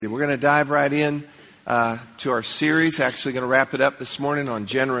We're going to dive right in to our series. Actually going to wrap it up this morning on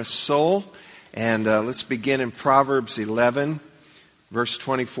generous soul. And let's begin in Proverbs 11, verse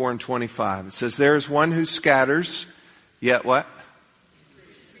 24 and 25. It says, there is one who scatters, yet what?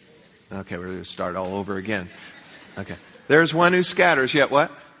 Okay, we're going to start all over again. Okay. There's one who scatters, yet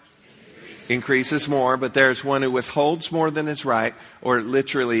what? Increases more. But there's one who withholds more than is right, or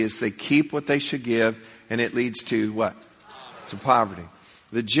literally is they keep what they should give, and it leads to what? To poverty.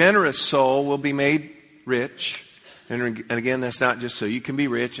 The generous soul will be made rich. And again, that's not just so you can be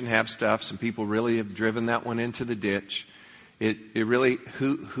rich and have stuff. Some people really have driven that one into the ditch. It really,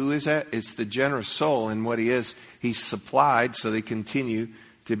 who is that? It's the generous soul. And what he is, he's supplied so they continue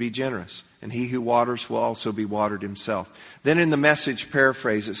to be generous. And he who waters will also be watered himself. Then in the Message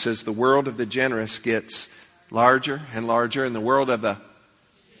paraphrase, it says, the world of the generous gets larger and larger, and the world of the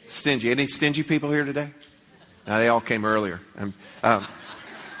stingy. Any stingy people here today? No, they all came earlier.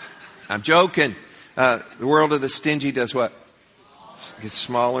 I'm joking. The world of the stingy does what? Gets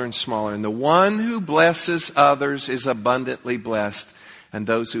smaller and smaller. And the one who blesses others is abundantly blessed. And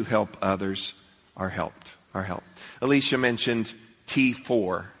those who help others are helped. Alicia mentioned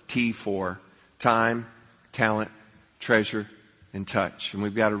T4. T4. Time, talent, treasure, and touch. And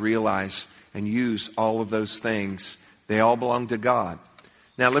we've got to realize and use all of those things. They all belong to God.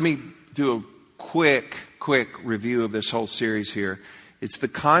 Now let me do a quick review of this whole series here. It's the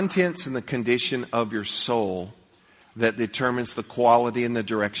contents and the condition of your soul that determines the quality and the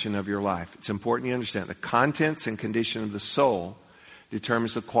direction of your life. It's important you understand. The contents and condition of the soul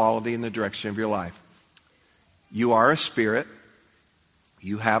determines the quality and the direction of your life. You are a spirit.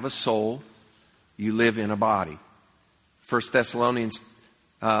 You have a soul. You live in a body. 1 Thessalonians,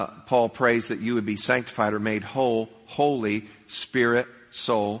 Paul prays that you would be sanctified or made whole, holy, spirit,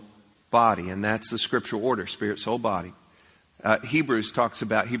 soul, body. And that's the scriptural order, spirit, soul, body. Hebrews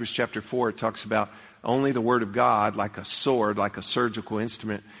chapter 4, it talks about only the word of God, like a sword, like a surgical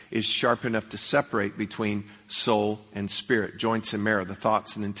instrument, is sharp enough to separate between soul and spirit, joints and marrow, the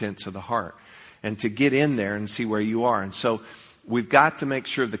thoughts and intents of the heart. And to get in there and see where you are. And so we've got to make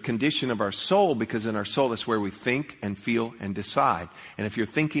sure the condition of our soul, because in our soul that's where we think and feel and decide. And if you're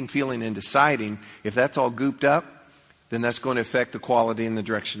thinking, feeling, and deciding, if that's all gooped up, then that's going to affect the quality and the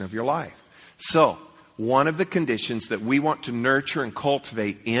direction of your life. So, one of the conditions that we want to nurture and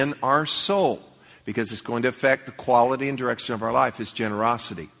cultivate in our soul, because it's going to affect the quality and direction of our life, is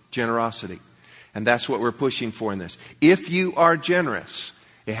generosity. Generosity. And that's what we're pushing for in this. If you are generous,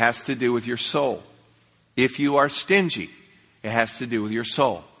 it has to do with your soul. If you are stingy, it has to do with your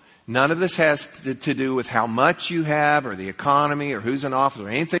soul. None of this has to do with how much you have or the economy or who's in office or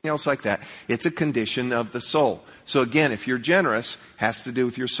anything else like that. It's a condition of the soul. So again, if you're generous, it has to do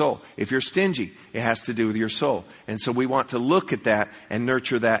with your soul. If you're stingy, it has to do with your soul. And so we want to look at that and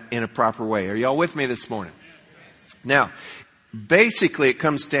nurture that in a proper way. Are y'all with me this morning? Now, basically it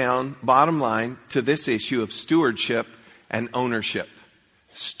comes down, bottom line, to this issue of stewardship and ownership.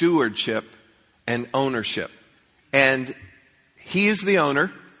 Stewardship and ownership. And he is the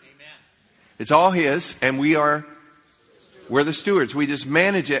owner. It's all his, and we're the stewards. We just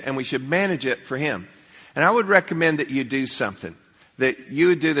manage it, and we should manage it for him. And I would recommend that you do something, that you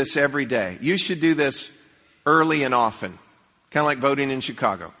would do this every day. You should do this early and often, kind of like voting in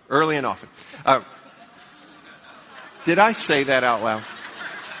Chicago, early and often. Did I say that out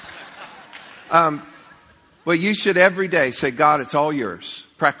loud? Well, you should every day say, God, it's all yours.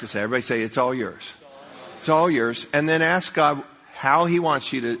 Practice that. Everybody say, it's all yours. It's all yours. And then ask God how he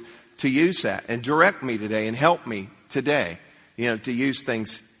wants you to use that, and direct me today and help me today, to use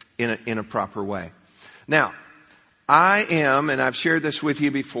things in a proper way. Now, I am, and I've shared this with you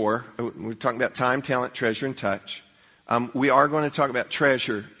before, we're talking about time, talent, treasure, and touch. We are going to talk about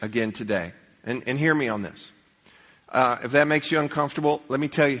treasure again today. And hear me on this. If that makes you uncomfortable, let me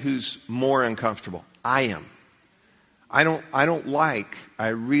tell you who's more uncomfortable. I am. I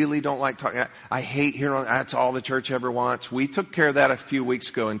really don't like talking. I hate hearing that's all the church ever wants. We took care of that a few weeks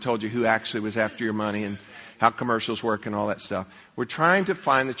ago and told you who actually was after your money and how commercials work and all that stuff. We're trying to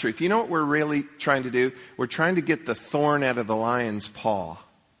find the truth. You know what we're really trying to do? We're trying to get the thorn out of the lion's paw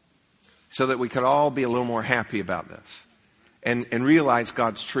so that we could all be a little more happy about this and realize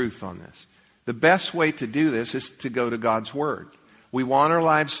God's truth on this. The best way to do this is to go to God's Word. We want our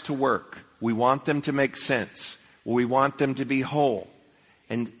lives to work. We want them to make sense. We want them to be whole.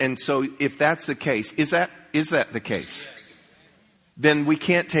 And so if that's the case, is that the case? Then we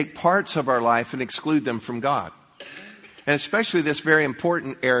can't take parts of our life and exclude them from God. And especially this very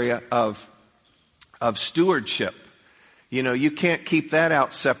important area of stewardship. You can't keep that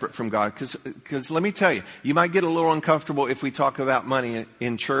out separate from God. Because let me tell you, you might get a little uncomfortable if we talk about money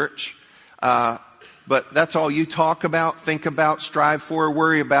in church. But that's all you talk about, think about, strive for,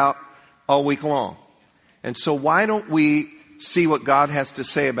 worry about all week long. And so why don't we see what God has to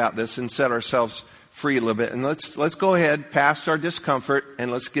say about this and set ourselves free a little bit. And let's go ahead past our discomfort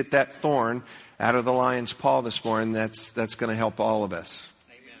and let's get that thorn out of the lion's paw this morning. That's going to help all of us.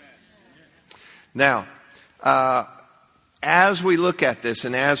 Amen. Now, as we look at this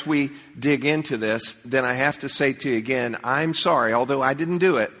and as we dig into this, then I have to say to you again, I'm sorry, although I didn't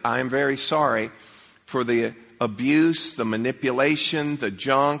do it, I'm very sorry for the abuse, the manipulation, the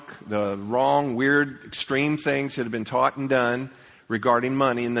junk, the wrong, weird, extreme things that have been taught and done regarding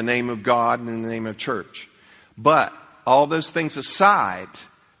money in the name of God and in the name of church. But all those things aside,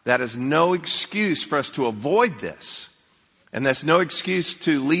 that is no excuse for us to avoid this. And that's no excuse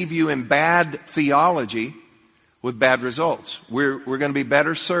to leave you in bad theology with bad results. We're going to be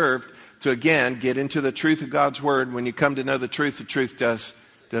better served to, again, get into the truth of God's Word. When you come to know the truth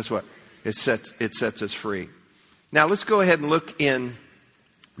does what? It sets us free. Now, let's go ahead and look in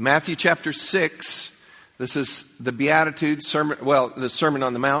Matthew chapter 6. This is the Beatitudes, the Sermon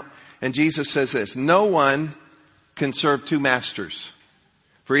on the Mount. And Jesus says this, no one can serve two masters.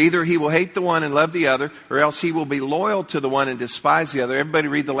 For either he will hate the one and love the other, or else he will be loyal to the one and despise the other. Everybody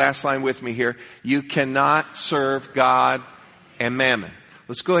read the last line with me here. You cannot serve God and mammon.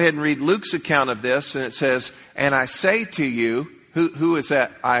 Let's go ahead and read Luke's account of this. And it says, and I say to you, who is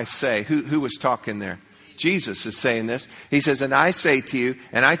that I say? Who was talking there? Jesus is saying this. He says, and I say to you,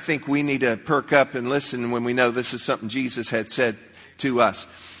 and I think we need to perk up and listen when we know this is something Jesus had said to us.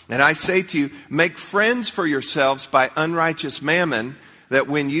 And I say to you, make friends for yourselves by unrighteous mammon, that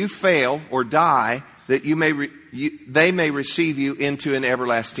when you fail or die, that they may receive you into an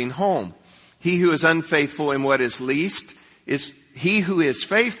everlasting home. He who is unfaithful in what is least is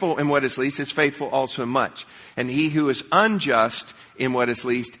faithful also in much. And he who is unjust in what is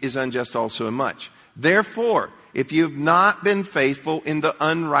least is unjust also in much. Therefore, if you have not been faithful in the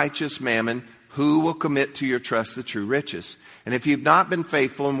unrighteous mammon, who will commit to your trust the true riches? And if you have not been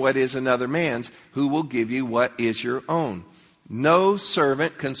faithful in what is another man's, who will give you what is your own? No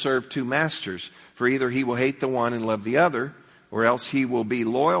servant can serve two masters, for either he will hate the one and love the other, or else he will be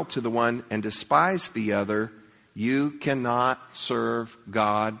loyal to the one and despise the other. You cannot serve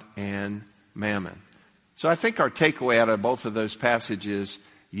God and mammon. So I think our takeaway out of both of those passages,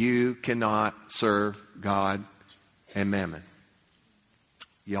 you cannot serve God and mammon.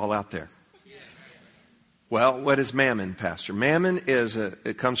 Y'all out there? Well, what is mammon, Pastor? Mammon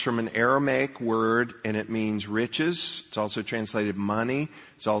it comes from an Aramaic word, and it means riches. It's also translated money.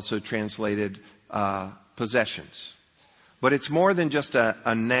 It's also translated possessions. But it's more than just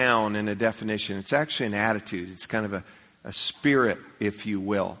a noun and a definition. It's actually an attitude. It's kind of a spirit, if you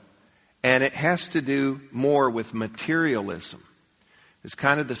will. And it has to do more with materialism. It's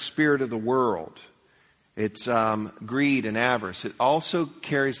kind of the spirit of the world. It's greed and avarice. It also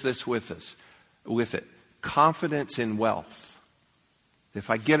carries this with it. Confidence in wealth.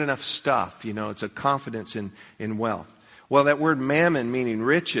 If I get enough stuff, it's a confidence in wealth. Well, that word mammon, meaning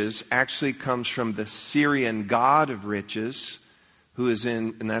riches, actually comes from the Syrian god of riches,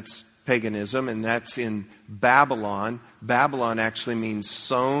 and that's paganism, and that's in Babylon. Babylon actually means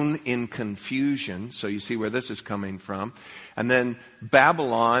sown in confusion, so you see where this is coming from. And then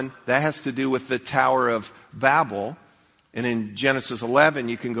Babylon, that has to do with the Tower of Babel. And in Genesis 11,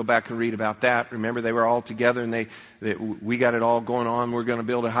 you can go back and read about that. Remember, they were all together, and we got it all going on. We're going to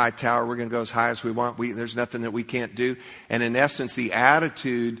build a high tower. We're going to go as high as we want. There's nothing that we can't do. And in essence, the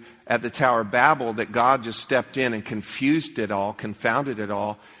attitude at the Tower of Babel that God just stepped in and confused it all, confounded it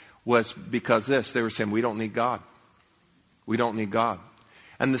all, was because they were saying, we don't need God. We don't need God.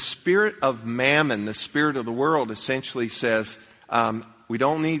 And the spirit of mammon, the spirit of the world, essentially says, we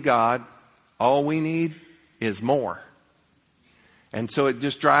don't need God. All we need is more. And so it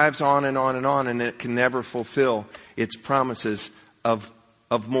just drives on and on and on, and it can never fulfill its promises of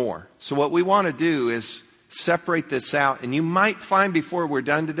more. So what we want to do is separate this out. And you might find before we're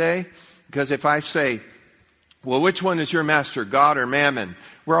done today, because if I say, well, which one is your master, God or mammon?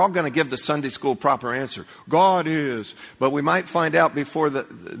 We're all going to give the Sunday school proper answer. God is. But we might find out before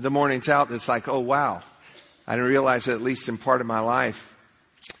the morning's out that it's like, oh, wow. I didn't realize that at least in part of my life,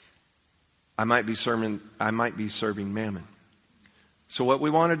 I might be serving mammon. So what we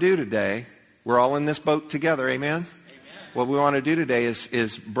want to do today, we're all in this boat together, amen? What we want to do today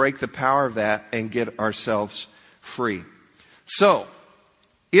is break the power of that and get ourselves free. So,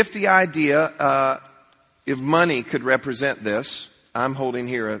 if the idea, if money could represent this, I'm holding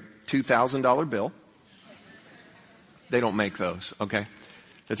here a $2,000 bill. They don't make those, okay?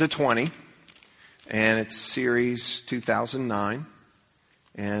 It's a 20, and it's series 2009,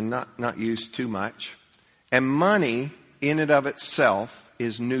 and not used too much. And money, in and of itself,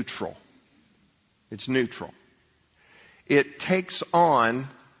 is neutral. It's neutral. It takes on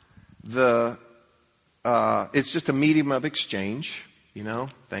it's just a medium of exchange,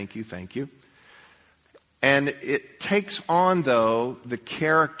 thank you. And it takes on, though, the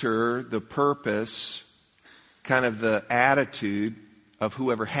character, the purpose, kind of the attitude of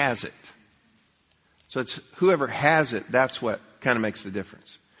whoever has it. So it's whoever has it, that's what kind of makes the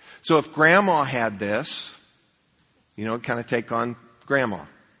difference. So if Grandma had this, it'd kind of take on Grandma.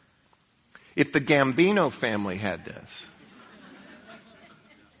 If the Gambino family had this,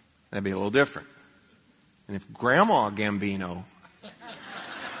 that'd be a little different. And if Grandma Gambino,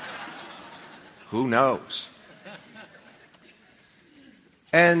 who knows?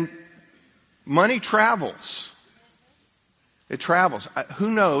 And money travels. It travels.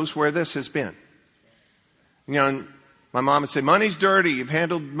 Who knows where this has been? My mom would say, money's dirty. You've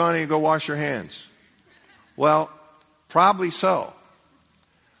handled money. Go wash your hands. Well, probably so.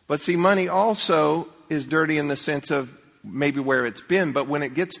 But see, money also is dirty in the sense of maybe where it's been. But when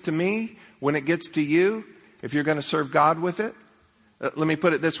it gets to me, when it gets to you, if you're going to serve God with it, let me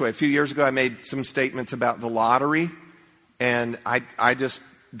put it this way. A few years ago, I made some statements about the lottery. And I just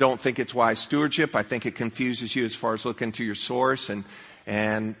don't think it's wise stewardship. I think it confuses you as far as looking to your source. And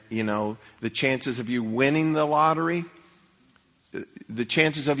the chances of you winning the lottery, the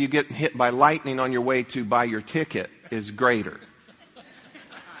chances of you getting hit by lightning on your way to buy your ticket is greater.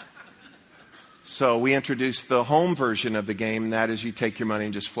 So we introduced the home version of the game, and that is you take your money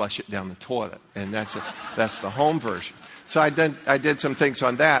and just flush it down the toilet. And that's the home version. So I did some things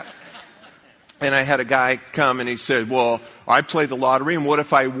on that. And I had a guy come and he said, well, I play the lottery, and what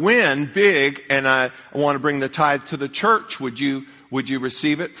if I win big and I want to bring the tithe to the church? Would you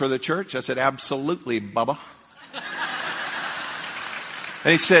receive it for the church? I said, absolutely, Bubba.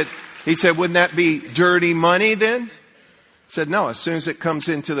 And he said, wouldn't that be dirty money then? I said, no, as soon as it comes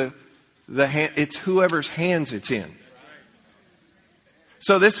into the hand, it's whoever's hands it's in.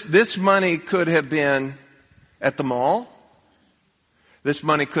 So this money could have been at the mall. This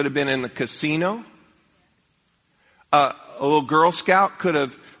money could have been in the casino. A little Girl Scout could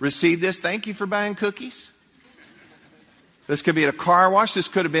have received this. Thank you for buying cookies. This could be at a car wash. This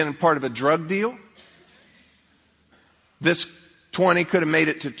could have been part of a drug deal. This 20 could have made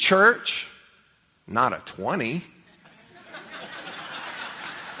it to church. Not a 20.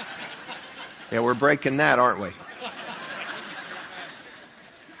 Yeah, we're breaking that, aren't we?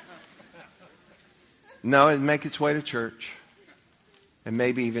 No, it'd make its way to church. And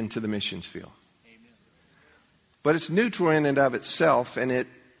maybe even to the missions field. But it's neutral in and of itself, and it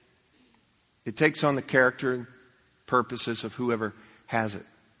takes on the character and purposes of whoever has it.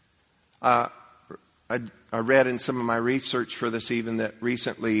 I read in some of my research for this even that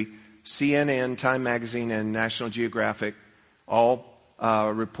recently CNN, Time Magazine, and National Geographic all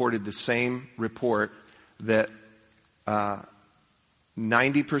reported the same report that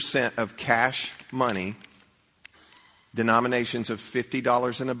 90% of cash money, denominations of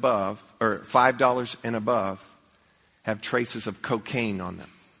 $50 and above, or $5 and above, have traces of cocaine on them.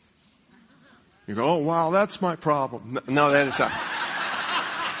 You go, oh, wow, that's my problem. No, that is not.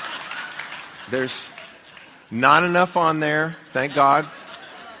 There's not enough on there, thank God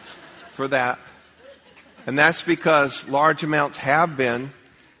for that. And that's because large amounts have been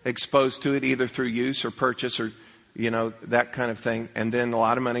exposed to it either through use or purchase or, that kind of thing. And then a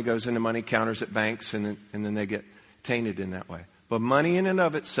lot of money goes into money counters at banks, and then they get tainted in that way. But money in and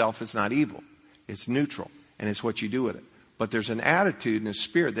of itself is not evil. It's neutral, and it's what you do with it. But there's an attitude and a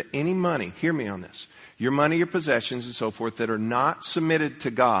spirit that any money, hear me on this, your money, your possessions, and so forth that are not submitted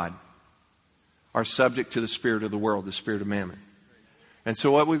to God are subject to the spirit of the world, the spirit of mammon. And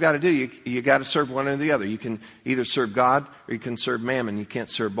so what we've got to do, you got to serve one or the other. You can either serve God or you can serve mammon. You can't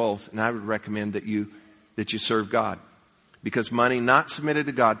serve both. And I would recommend that you serve God. Because money not submitted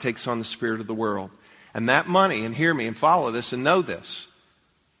to God takes on the spirit of the world. And that money, and hear me and follow this and know this,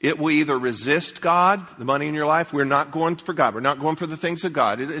 it will either resist God, the money in your life. We're not going for God. We're not going for the things of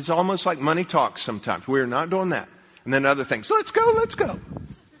God. It's almost like money talks sometimes. We're not doing that. And then other things. Let's go.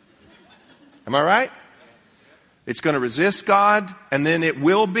 Am I right? It's going to resist God, and then it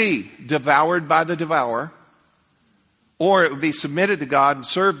will be devoured by the devourer. Or it will be submitted to God and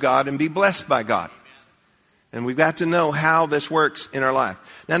serve God and be blessed by God. And we've got to know how this works in our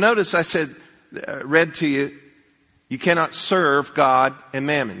life. Now notice I read to you, you cannot serve God and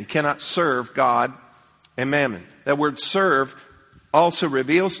mammon. You cannot serve God and mammon. That word serve also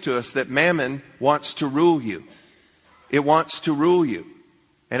reveals to us that mammon wants to rule you. it wants to rule you.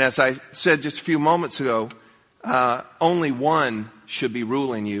 And as I said just a few moments ago, only one should be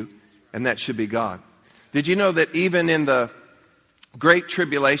ruling you, and that should be God. Did you know that even in the Great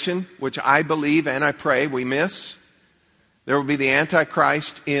Tribulation, which I believe and I pray we miss, there will be the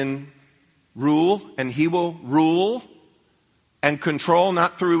Antichrist in rule, and he will rule and control,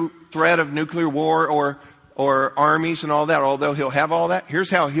 not through threat of nuclear war or armies and all that, although he'll have all that. Here's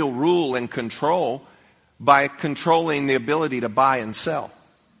how he'll rule and control: by controlling the ability to buy and sell.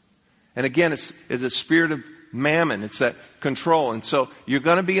 And again, it's the spirit of mammon. It's that control. And so you're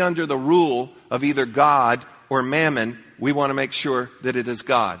going to be under the rule of either God or mammon. We want to make sure that it is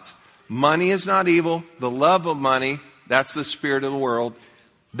God's. Money is not evil. The love of money, that's the spirit of the world.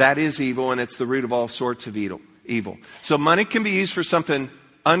 That is evil, and it's the root of all sorts of evil. So money can be used for something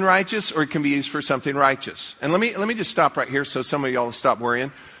unrighteous, or it can be used for something righteous. And let me just stop right here so some of y'all will stop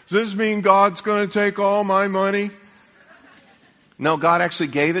worrying. Does this mean God's going to take all my money? No, God actually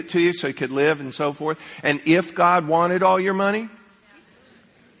gave it to you so you could live and so forth. And if God wanted all your money,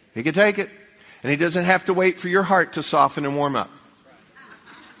 he could take it. And he doesn't have to wait for your heart to soften and warm up.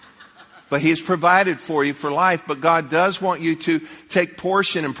 But he's provided for you for life. But God does want you to take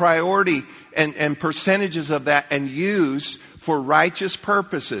portion and priority and percentages of that and use for righteous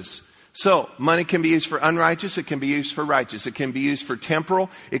purposes. So, money can be used for unrighteous. It can be used for righteous. It can be used for temporal.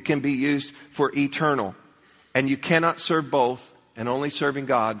 It can be used for eternal. And you cannot serve both. And only serving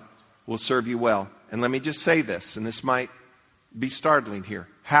God will serve you well. And let me just say this, and this might be startling here.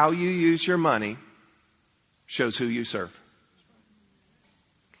 How you use your money shows who you serve.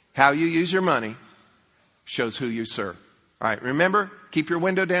 How you use your money shows who you serve. All right, remember, keep your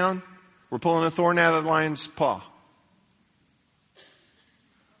window down. We're pulling a thorn out of the lion's paw.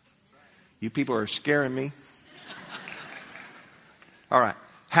 You people are scaring me. All right.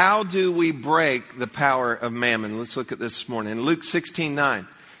 How do we break the power of mammon? Let's look at this morning. In Luke 16:9,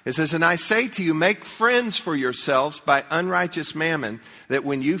 it says, "And I say to you, make friends for yourselves by unrighteous mammon, that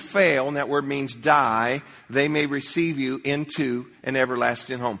when you fail," and that word means die, "they may receive you into an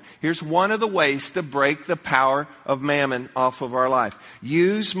everlasting home." Here's one of the ways to break the power of mammon off of our life.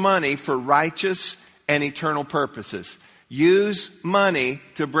 Use money for righteous and eternal purposes. Use money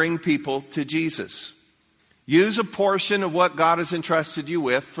to bring people to Jesus. Use a portion of what God has entrusted you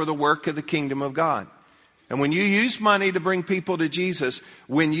with for the work of the kingdom of God. And when you use money to bring people to Jesus,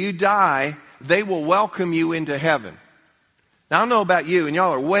 when you die, they will welcome you into heaven. Now, I don't know about you, and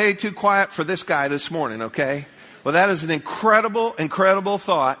y'all are way too quiet for this guy this morning, okay? Well, that is an incredible, incredible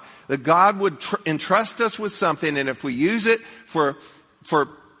thought that God would entrust us with something, and if we use it for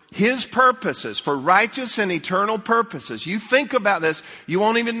His purposes, for righteous and eternal purposes. You think about this, you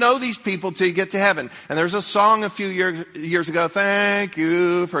won't even know these people till you get to heaven. And there's a song a few years ago, "Thank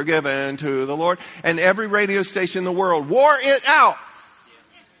you for giving to the Lord." And every radio station in the world wore it out.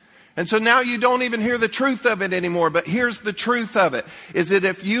 And so now you don't even hear the truth of it anymore. But here's the truth of it, is that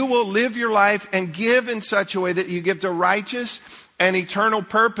if you will live your life and give in such a way that you give to righteous and eternal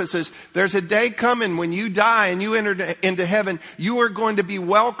purposes, there's a day coming when you die and you enter into heaven, you are going to be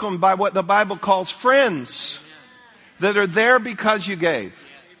welcomed by what the Bible calls friends that are there because you gave.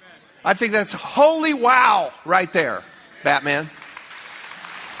 I think that's holy wow right there, Batman.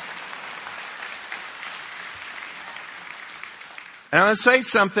 And I'm going to say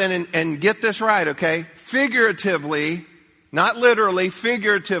something and get this right, okay? Figuratively, not literally,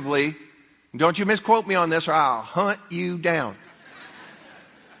 figuratively, don't you misquote me on this or I'll hunt you down.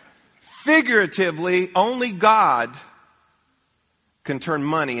 Figuratively, only God can turn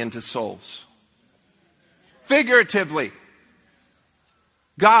money into souls. Figuratively.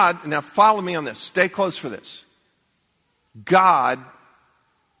 God, now follow me on this. Stay close for this. God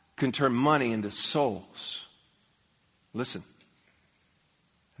can turn money into souls. Listen.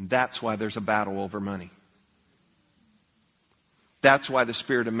 And that's why there's a battle over money. That's why the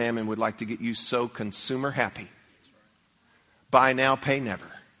spirit of mammon would like to get you so consumer happy. Buy now, pay never.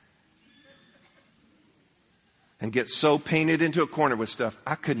 And get so painted into a corner with stuff.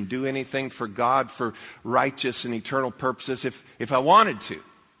 I couldn't do anything for God for righteous and eternal purposes if I wanted to.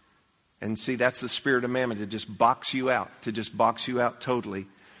 And see, that's the spirit of mammon, to just box you out totally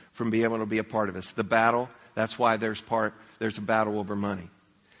from being able to be a part of us. The battle, that's why there's a battle over money.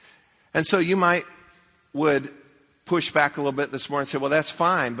 And so you would push back a little bit this morning and say, well, that's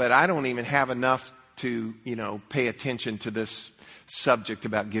fine, but I don't even have enough to, pay attention to this subject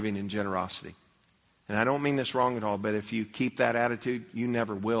about giving and generosity. And I don't mean this wrong at all, but if you keep that attitude, you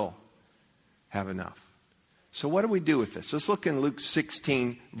never will have enough. So what do we do with this? Let's look in Luke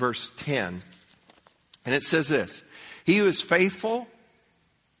 16, verse 10. And it says this: "He who is faithful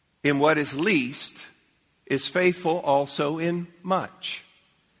in what is least is faithful also in much.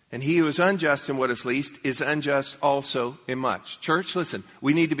 And he who is unjust in what is least is unjust also in much. Church, listen,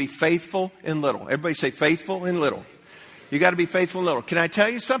 we need to be faithful in little. Everybody say faithful in little. You got to be faithful in little. Can I tell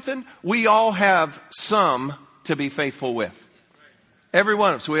you something? We all have some to be faithful with. Every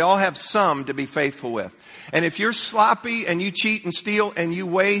one of us. We all have some to be faithful with. And if you're sloppy and you cheat and steal and you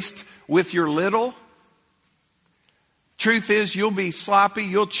waste with your little, truth is you'll be sloppy,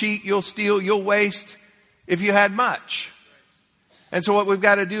 you'll cheat, you'll steal, you'll waste if you had much. And so what we've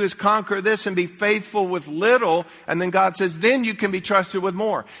got to do is conquer this and be faithful with little. And then God says, then you can be trusted with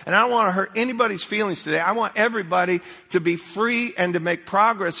more. And I don't want to hurt anybody's feelings today. I want everybody to be free and to make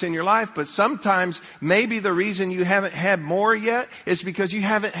progress in your life. But sometimes maybe the reason you haven't had more yet is because you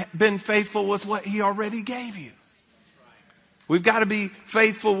haven't been faithful with what He already gave you. We've got to be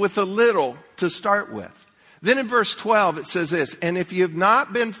faithful with a little to start with. Then in verse 12 it says this, and if you've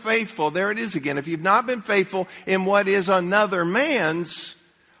not been faithful, there it is again, if you've not been faithful in what is another man's,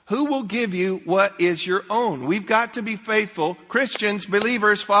 who will give you what is your own? We've got to be faithful. Christians,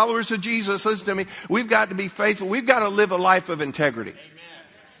 believers, followers of Jesus, listen to me. We've got to be faithful. We've got to live a life of integrity. Amen.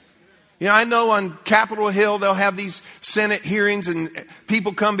 You know, I know on Capitol Hill they'll have these Senate hearings and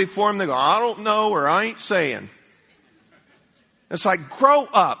people come before them, they go, I don't know or I ain't saying. It's like, grow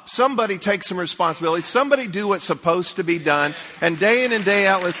up. Somebody take some responsibility. Somebody do what's supposed to be done. And day in and day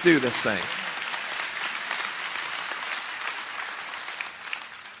out, let's do this thing.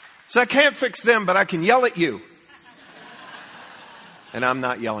 So I can't fix them, but I can yell at you. And I'm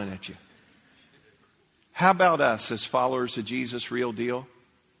not yelling at you. How about us as followers of Jesus, real deal?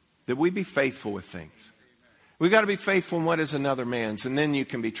 That we be faithful with things. We've got to be faithful in what is another man's, and then you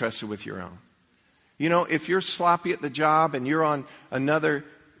can be trusted with your own. You know, if you're sloppy at the job and you're on another,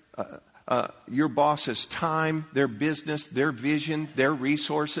 your boss's time, their business, their vision, their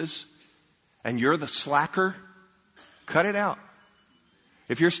resources, and you're the slacker, cut it out.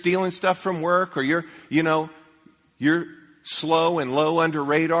 If you're stealing stuff from work or you're slow and low under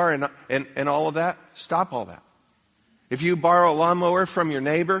radar and all of that, stop all that. If you borrow a lawnmower from your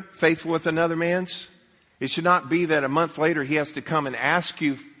neighbor, faithful with another man's, it should not be that a month later he has to come and ask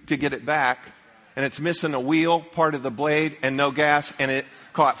you to get it back. And it's missing a wheel, part of the blade, and no gas, and it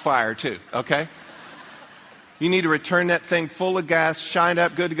caught fire too, okay? You need to return that thing full of gas, shined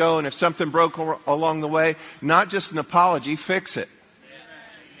up, good to go, and if something broke along the way, not just an apology, fix it.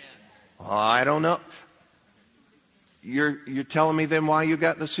 Oh, I don't know. You're telling me then why you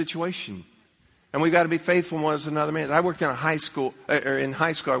got in the situation. And we've got to be faithful one as another man. I worked in high school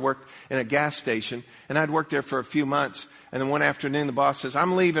I worked in a gas station, and I'd worked there for a few months, and then one afternoon the boss says,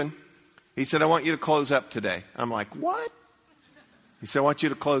 I'm leaving. He said, I want you to close up today. I'm like, what? He said, I want you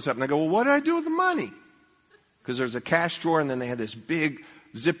to close up. And I go, well, what did I do with the money? Because there's a cash drawer, and then they had this big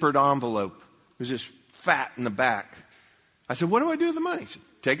zippered envelope. It was just fat in the back. I said, what do I do with the money? He said,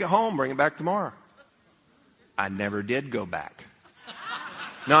 take it home, bring it back tomorrow. I never did go back.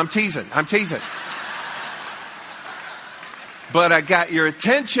 No, I'm teasing. But I got your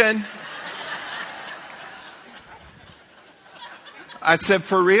attention. I said,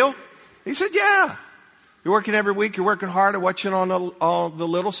 for real? He said, yeah. You're working every week. You're working hard at watching on all the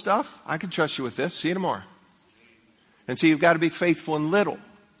little stuff. I can trust you with this. See you tomorrow. And so you've got to be faithful in little.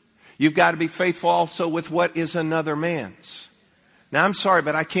 You've got to be faithful also with what is another man's. Now, I'm sorry,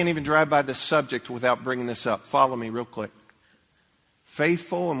 but I can't even drive by this subject without bringing this up. Follow me real quick.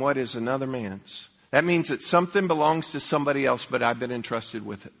 Faithful in what is another man's. That means that something belongs to somebody else, but I've been entrusted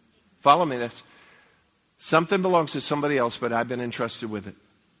with it. Follow me. That's something belongs to somebody else, but I've been entrusted with it.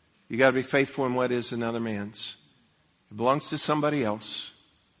 You got to be faithful in what is another man's. It belongs to somebody else,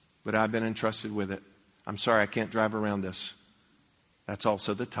 but I've been entrusted with it. I'm sorry, I can't drive around this. That's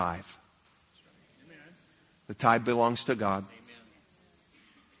also the tithe. The tithe belongs to God.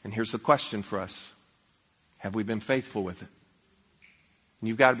 And here's the question for us. Have we been faithful with it? And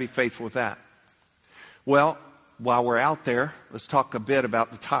you've got to be faithful with that. Well, while we're out there, let's talk a bit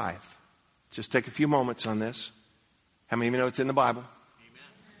about the tithe. Just take a few moments on this. How many of you know it's in the Bible?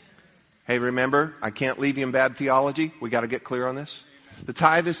 Hey, remember, I can't leave you in bad theology. We got to get clear on this. The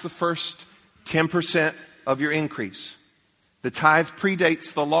tithe is the first 10% of your increase. The tithe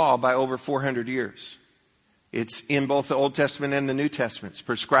predates the law by over 400 years. It's in both the Old Testament and the New Testament. It's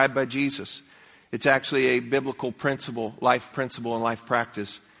prescribed by Jesus. It's actually a biblical principle, and life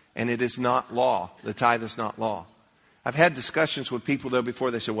practice, and it is not law. The tithe is not law. I've had discussions with people, though,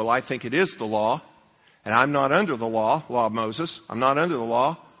 before. They say, well, I think it is the law, and I'm not under the law of Moses. I'm not under the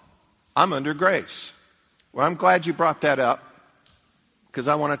law. I'm under grace. Well, I'm glad you brought that up because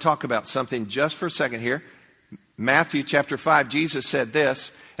I want to talk about something just for a second here. Matthew chapter 5, Jesus said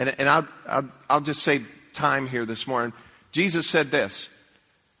this, and I'll just say time here this morning. Jesus said this,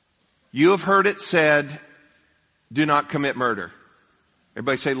 you have heard it said, do not commit murder.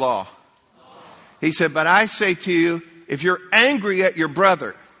 Everybody say law. He said, but I say to you, if you're angry at your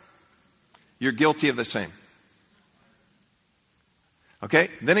brother, you're guilty of the same. Okay?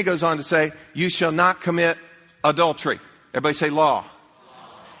 Then he goes on to say, you shall not commit adultery. Everybody say law.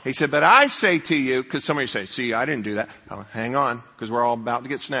 He said, but I say to you, because some of you say, see, I didn't do that. Oh, hang on, because we're all about to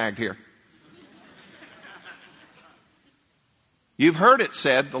get snagged here. You've heard it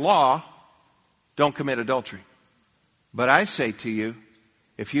said, the law, don't commit adultery. But I say to you,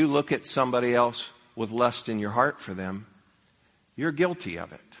 if you look at somebody else with lust in your heart for them, you're guilty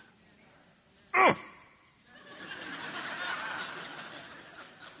of it.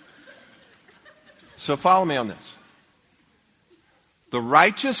 So follow me on this. The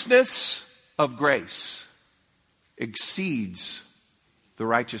righteousness of grace exceeds the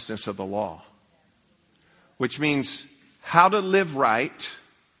righteousness of the law, which means how to live right,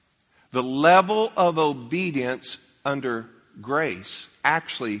 the level of obedience under grace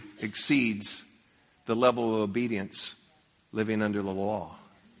actually exceeds the level of obedience living under the law.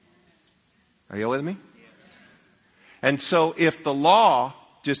 Are you with me? And so if the law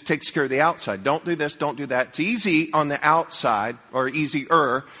just takes care of the outside, don't do this, don't do that. It's easy on the outside, or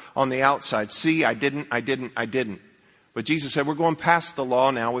easier on the outside. See, I didn't. But Jesus said, we're going past the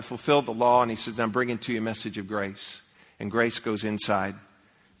law now. We fulfilled the law. And he says, I'm bringing to you a message of grace. And grace goes inside.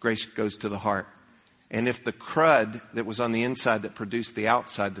 Grace goes to the heart. And if the crud that was on the inside that produced the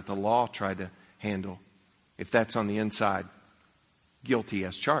outside that the law tried to handle, if that's on the inside, guilty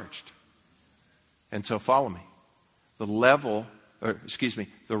as charged. And so follow me. The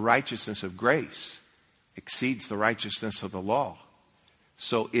righteousness of grace exceeds the righteousness of the law.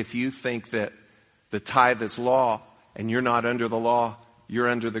 So if you think that the tithe is law and you're not under the law, you're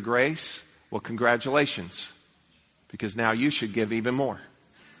under the grace, well, congratulations. Because now you should give even more.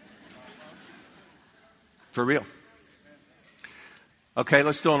 For real. Okay,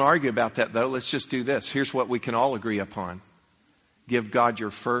 let's don't argue about that though. Let's just do this. Here's what we can all agree upon. Give God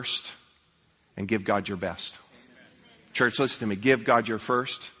your first and give God your best. Church, listen to me. Give God your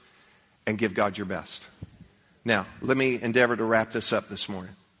first and give God your best. Now, let me endeavor to wrap this up this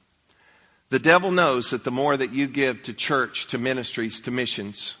morning. The devil knows that the more that you give to church, to ministries, to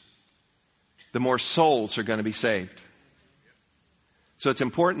missions, the more souls are going to be saved. So it's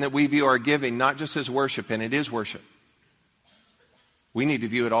important that we view our giving not just as worship, and it is worship. We need to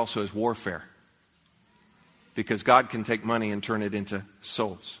view it also as warfare. Because God can take money and turn it into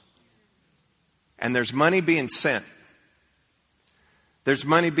souls. And there's money being sent. There's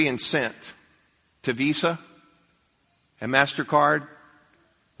money being sent to Visa and MasterCard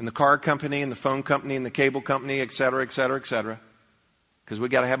and the car company and the phone company and the cable company, et cetera, et cetera, et cetera. Because we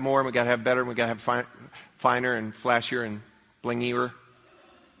got to have more and we got to have better and we got to have finer and flashier and blingier.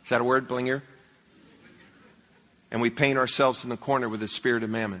 Is that a word, blingier? And we paint ourselves in the corner with the spirit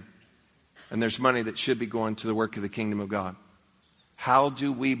of mammon. And there's money that should be going to the work of the kingdom of God. How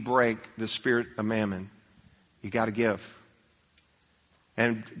do we break the spirit of mammon? You got to give.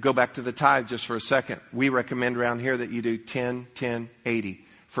 And go back to the tithe just for a second. We recommend around here that you do 10, 10, 80.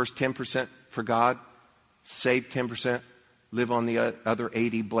 First 10% for God, save 10%, live on the other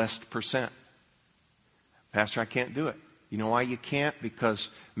 80 blessed percent. Pastor, I can't do it. You know why you can't? Because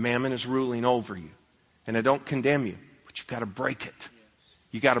mammon is ruling over you. And I don't condemn you, but you got to break it.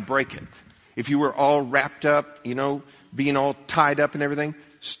 You got to break it. If you were all wrapped up, being all tied up and everything,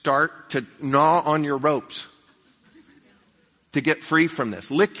 start to gnaw on your ropes. To get free from this.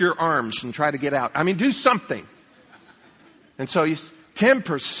 Lick your arms and try to get out. Do something. And so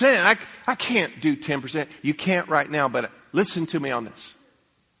 10%, I can't do 10%. You can't right now, but listen to me on this.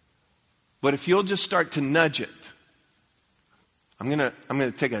 But if you'll just start to nudge it, I'm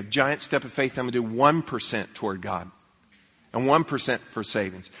gonna take a giant step of faith. I'm gonna do 1% toward God. And 1% for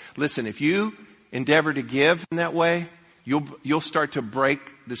savings. Listen, if you endeavor to give in that way, you'll start to break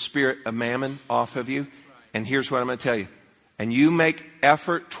the spirit of mammon off of you. And here's what I'm gonna tell you. And you make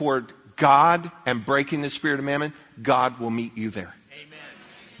effort toward God and breaking the spirit of mammon, God will meet you there. Amen.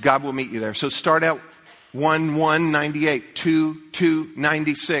 God will meet you there. So start out 1,198,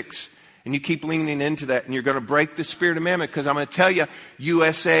 2,296. And you keep leaning into that and you're going to break the spirit of mammon. Because I'm going to tell you,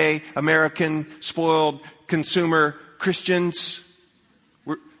 USA, American, spoiled, consumer, Christians,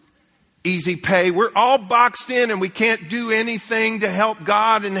 we're easy pay. We're all boxed in and we can't do anything to help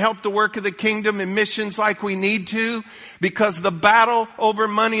God and help the work of the kingdom and missions like we need to. Because the battle over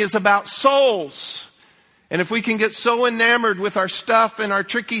money is about souls. And if we can get so enamored with our stuff and our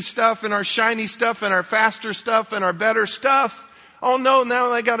tricky stuff and our shiny stuff and our faster stuff and our better stuff, oh no,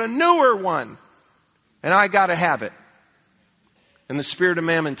 now I got a newer one. And I got to have it. And the spirit of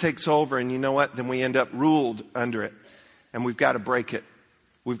mammon takes over, and you know what? Then we end up ruled under it. And we've got to break it.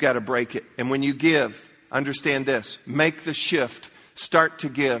 We've got to break it. And when you give, understand this. Make the shift. Start to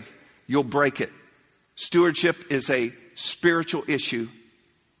give. You'll break it. Stewardship is a spiritual issue.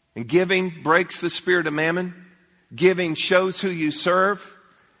 And giving breaks the spirit of mammon. Giving shows who you serve.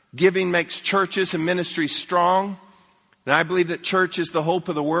 Giving makes churches and ministries strong. And I believe that church is the hope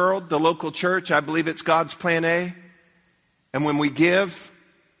of the world, the local church. I believe it's God's plan A. And when we give,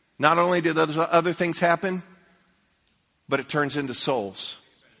 not only do those other things happen, but it turns into souls.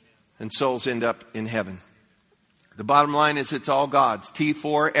 And souls end up in heaven. The bottom line is it's all God's.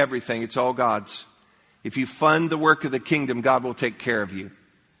 T4, everything, it's all God's. If you fund the work of the kingdom, God will take care of you.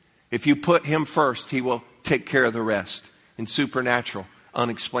 If you put Him first, He will take care of the rest in supernatural,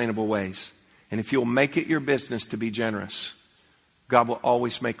 unexplainable ways. And if you'll make it your business to be generous, God will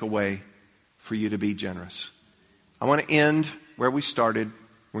always make a way for you to be generous. I want to end where we started.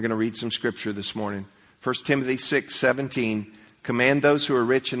 We're going to read some scripture this morning. 1 Timothy 6:17. Command those who are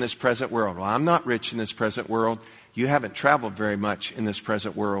rich in this present world. Well, I'm not rich in this present world. You haven't traveled very much in this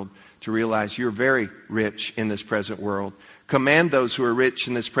present world to realize you're very rich in this present world. Command those who are rich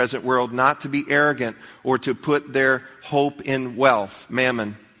in this present world not to be arrogant or to put their hope in wealth,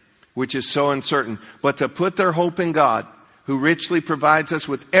 mammon, which is so uncertain, but to put their hope in God, who richly provides us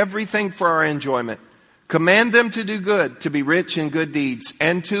with everything for our enjoyment. Command them to do good, to be rich in good deeds,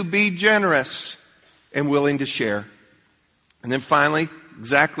 and to be generous and willing to share. And then finally,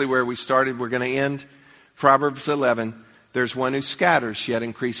 exactly where we started, we're going to end. Proverbs 11, there's one who scatters, yet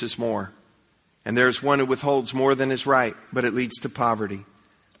increases more. And there's one who withholds more than is right, but it leads to poverty.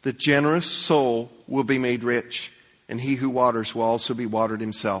 The generous soul will be made rich, and he who waters will also be watered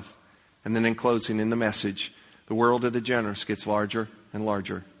himself. And then in closing, in the message, the world of the generous gets larger and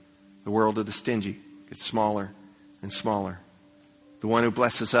larger. The world of the stingy gets smaller and smaller. The one who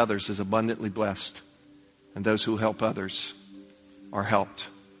blesses others is abundantly blessed, and those who help others are helped.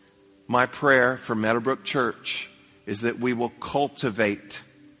 My prayer for Meadowbrook Church is that we will cultivate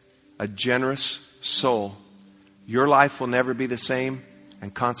a generous soul. Your life will never be the same,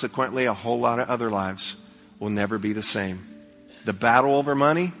 and consequently a whole lot of other lives will never be the same. The battle over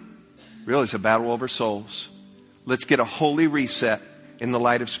money really is a battle over souls. Let's get a holy reset in the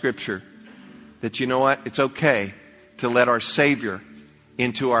light of Scripture. That you know what? It's okay to let our Savior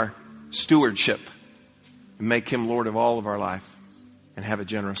into our stewardship and make Him Lord of all of our life and have a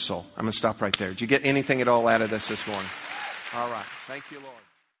generous soul. I'm going to stop right there. Did you get anything at all out of this morning? All right. Thank you, Lord.